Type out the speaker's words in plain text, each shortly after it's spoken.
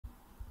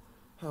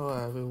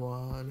Hello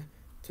everyone,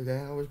 today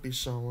I will be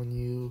showing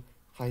you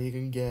how you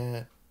can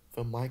get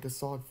the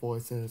Microsoft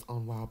Voices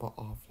on Rapper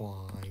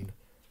Offline.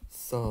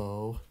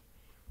 So,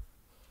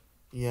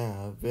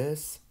 yeah,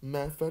 this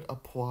method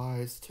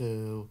applies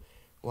to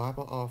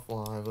Rapper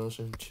Offline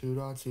version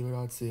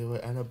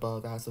 2.0.0 and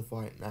above as of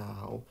right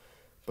now.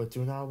 But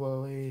do not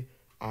worry,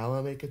 I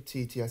will make a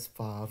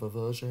TTS5 for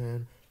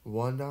version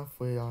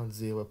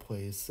 1.3.0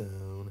 pretty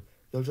soon.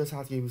 You'll just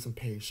have to give me some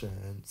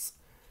patience.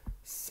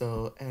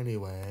 So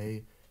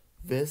anyway,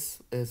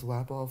 this is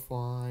Web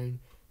Offline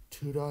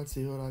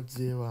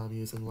 2.0.0 I'm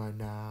using right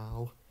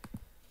now.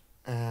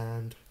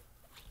 And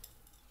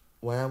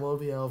when I'm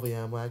over the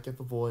LVM, when I get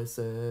the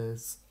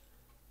voices,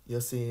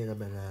 you'll see in a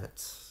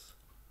minute.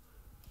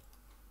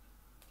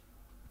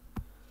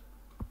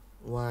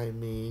 What I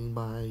mean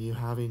by you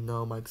having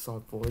no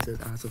Microsoft voices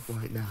as of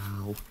right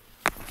now.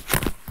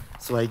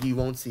 So like you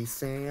won't see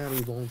Sam,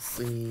 you won't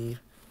see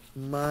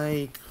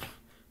Mike,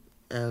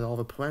 and all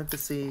the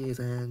parentheses,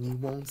 and you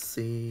won't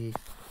see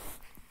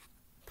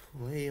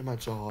pretty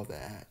much all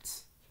that.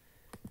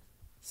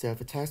 So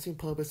for testing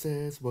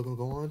purposes, we're going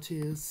to go on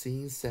to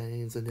scene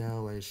settings and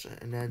narration,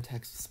 and then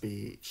text to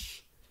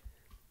speech.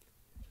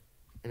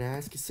 And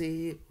as you can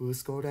see, we'll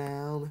scroll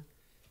down.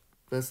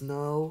 There's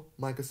no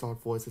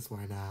Microsoft Voices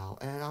right now,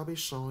 and I'll be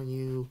showing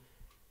you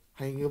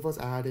how it was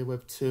added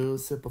with 2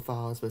 simple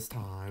files this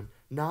time.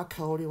 Not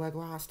coding like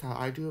last time.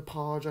 I do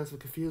apologize for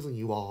confusing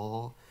you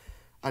all.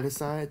 I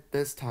decided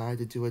this time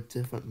to do a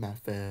different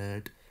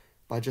method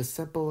by just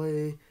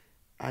simply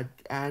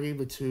adding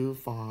the 2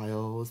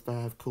 files that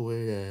I've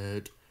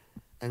created,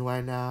 and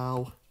right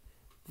now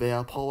they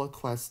are pull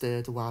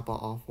requested to Rapper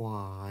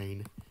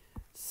Offline.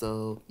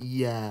 So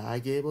yeah, I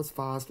gave those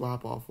files to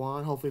Rapper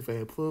Offline. Hopefully they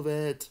approve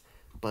it.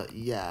 But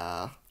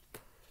yeah,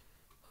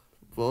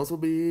 those will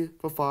be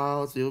the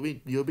files you'll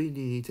be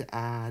need to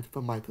add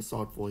for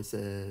Microsoft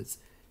Voices.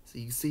 So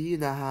you see, you're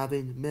not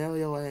having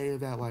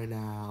ameliorated that right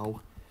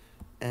now,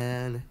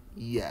 and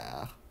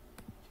yeah.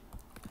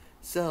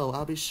 So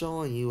I'll be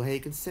showing you how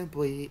you can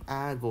simply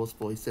add those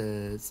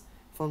voices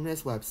from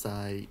this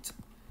website.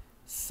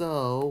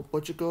 So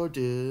what you're gonna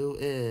do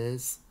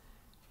is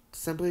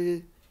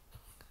simply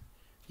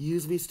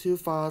use these 2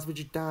 files which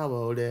you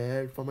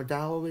downloaded from a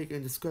download link in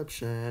the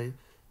description.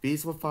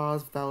 These were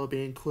files that will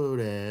be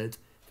included.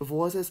 The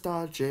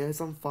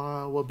voices.json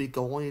file will be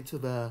going into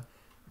the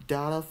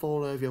data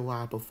folder of your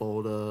Rapper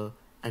folder,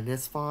 and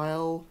this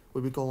file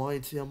will be going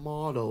into your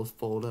models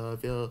folder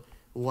of your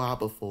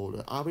Rapper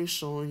folder. I'll be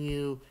showing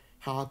you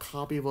how to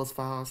copy those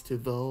files to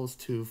those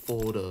 2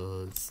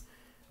 folders.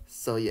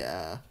 So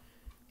yeah,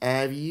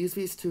 and if you use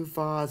these 2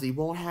 files, you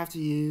won't have to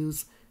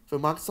use the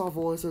Microsoft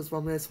Voices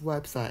from this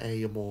website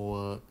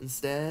anymore.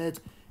 Instead,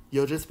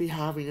 you'll just be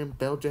having them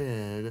built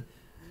in,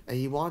 and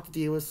you won't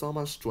deal with so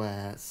much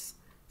stress.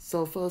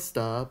 So first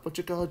up, what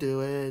you're gonna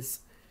do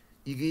is,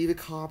 you can either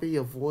copy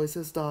your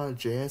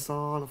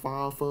voices.json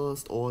file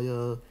first or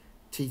your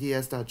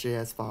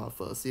tts.js file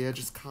first. So yeah,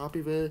 just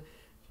copy the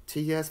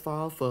TTS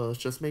file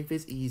first, just make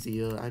this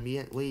easier. I mean,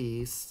 at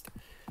least,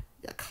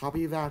 yeah,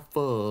 copy that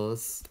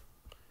first.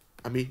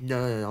 I mean,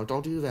 no,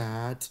 don't do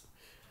that.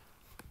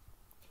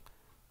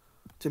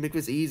 To make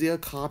this easier,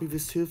 copy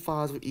these 2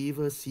 files with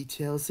either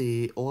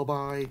CTLC or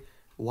by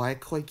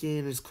right-clicking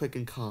and just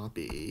clicking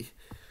copy.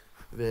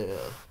 There.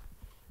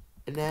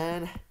 And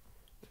then,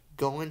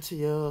 go into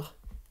your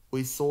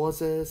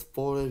resources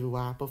folder, your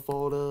Rapper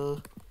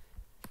folder,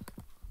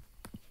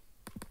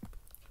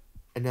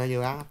 and then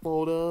your app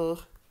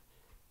folder,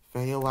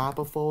 then your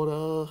Rapper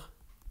folder,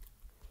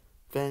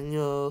 then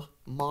your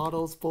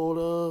models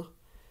folder.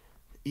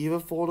 Either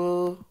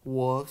folder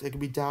works, it can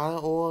be data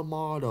or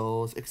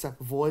models,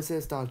 except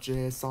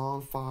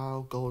voices.json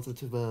file goes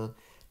into the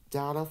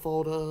data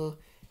folder,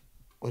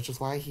 which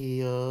is right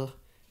here,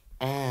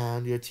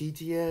 and your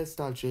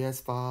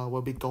tts.js file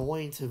will be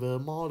going to the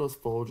models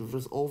folder, which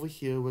is over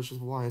here, which is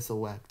what I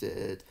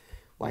selected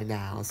right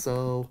now.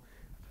 So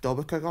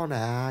double click on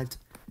that,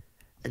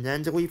 and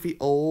then delete the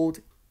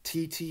old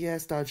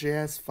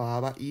tts.js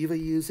file by either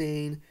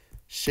using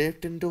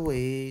shift and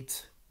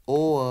delete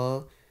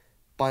or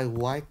by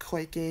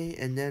right-clicking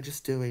and then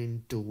just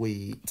doing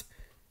delete.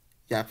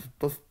 Yeah,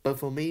 but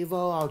for me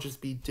though, I'll just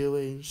be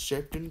doing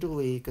shift and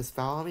delete because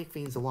that'll make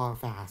things a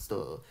lot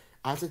faster.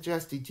 I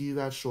suggest you do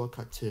that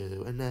shortcut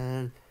too, and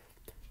then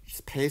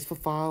just paste the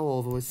file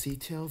over with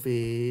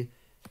CTLV,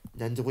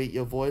 then delete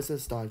your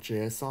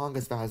voices.json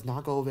because that does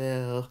not go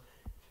there.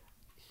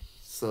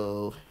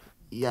 So,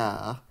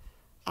 yeah.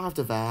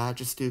 After that,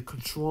 just do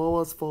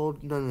controllers folder.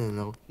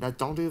 No. Now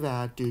don't do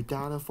that. Do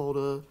data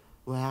folder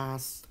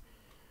last.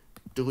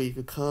 Delete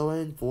the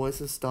current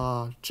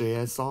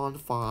voices.json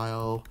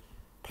file,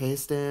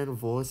 paste in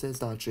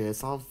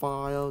voices.json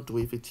file,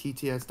 delete the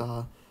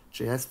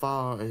tts.js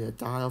file in your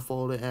data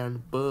folder,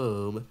 and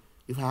boom,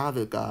 you have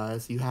it,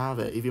 guys. You have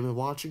it. If you've been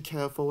watching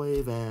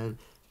carefully, then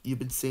you've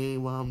been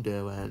seeing what I'm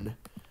doing.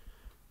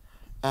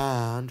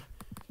 And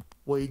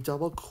when you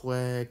double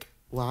click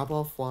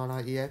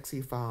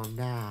lab.exe file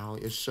now,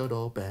 it should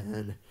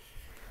open.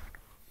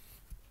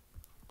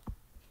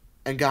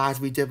 And guys,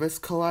 we did this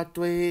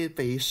correctly,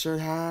 but you should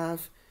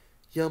have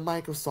your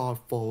Microsoft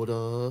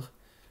folder.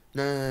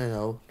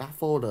 No, that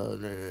folder,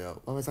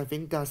 no. Otherwise, I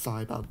think,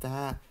 sorry about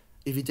that.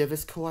 If you did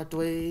this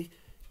correctly,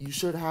 you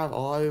should have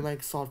all your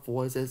Microsoft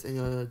voices in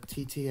your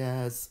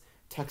TTS,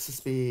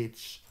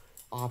 text-to-speech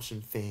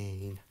option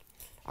thing.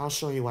 I'll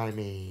show you what I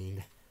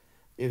mean,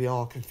 if you're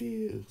all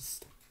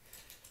confused.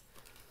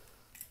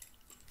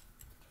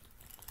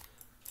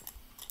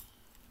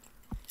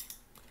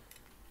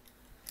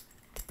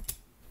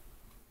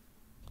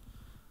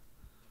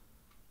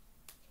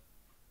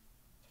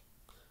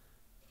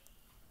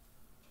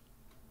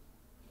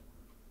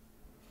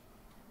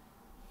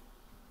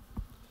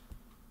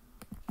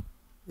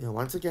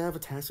 Once again, for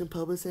testing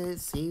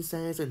purposes, scene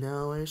says a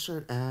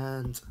narration,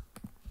 and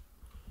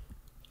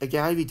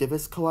again, if you did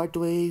this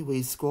correctly,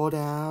 we scroll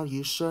down,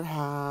 you should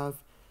have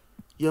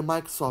your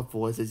Microsoft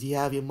voices. You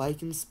have your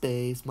mic in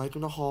space, mic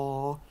in the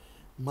hall,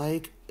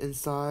 mic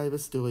inside the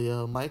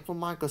studio, mic from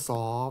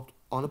Microsoft,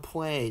 on a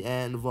plane,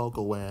 and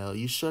vocal well.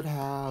 You should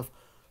have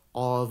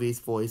all of these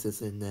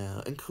voices in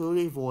there,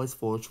 including voice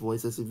forge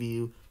voices if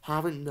you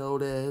haven't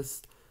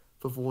noticed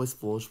the voice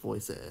forge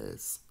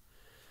voices.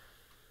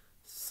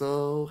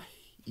 So,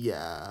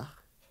 yeah,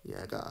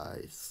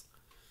 guys.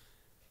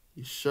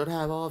 You should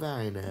have all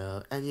that in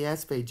there. And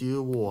yes, they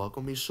do work.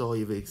 Let me show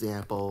you the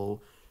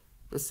example.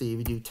 Let's see,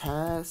 we do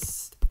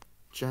test,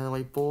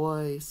 generate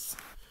voice.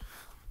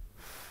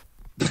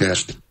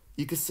 Test.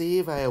 You can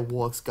see that it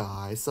works,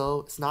 guys.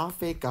 So, it's not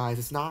fake, guys.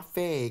 It's not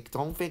fake.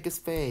 Don't think it's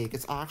fake.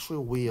 It's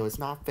actually real. It's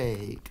not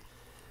fake.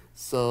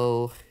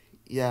 So,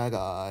 yeah,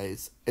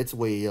 guys. It's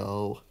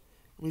real.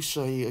 Let me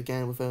show you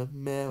again with a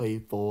Mary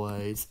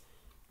voice.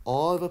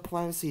 All the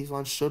parentheses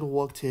ones should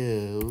work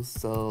too.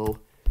 So,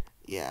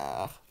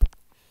 yeah.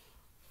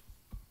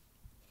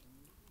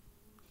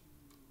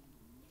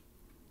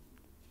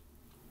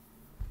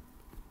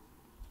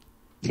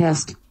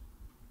 Test.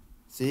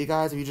 See,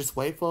 guys, if you just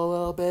wait for a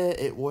little bit,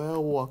 it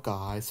will work,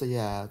 guys. So,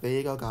 yeah, there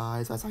you go,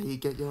 guys. That's how you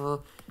get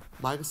your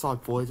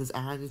Microsoft voices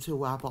added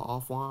to Apple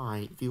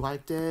offline. If you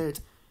liked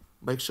it,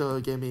 make sure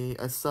to give me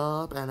a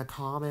sub and a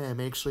comment, and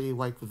make sure you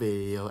like the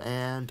video.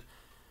 And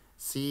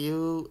see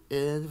you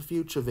in the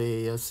future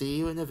video. See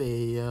you in the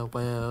video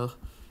where,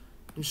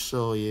 let me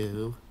show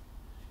you.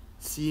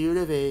 See you in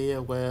the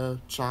video where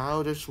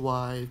childish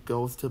wife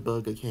goes to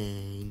Burger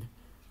King.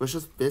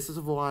 This is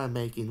what I'm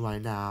making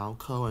right now,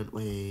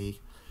 currently.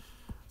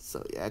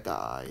 So yeah,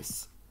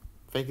 guys.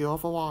 Thank you all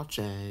for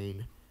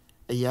watching.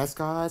 And yes,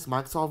 guys,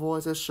 Microsoft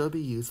Voices should be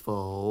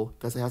useful,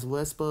 because it has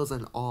whispers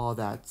and all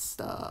that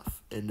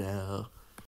stuff in there.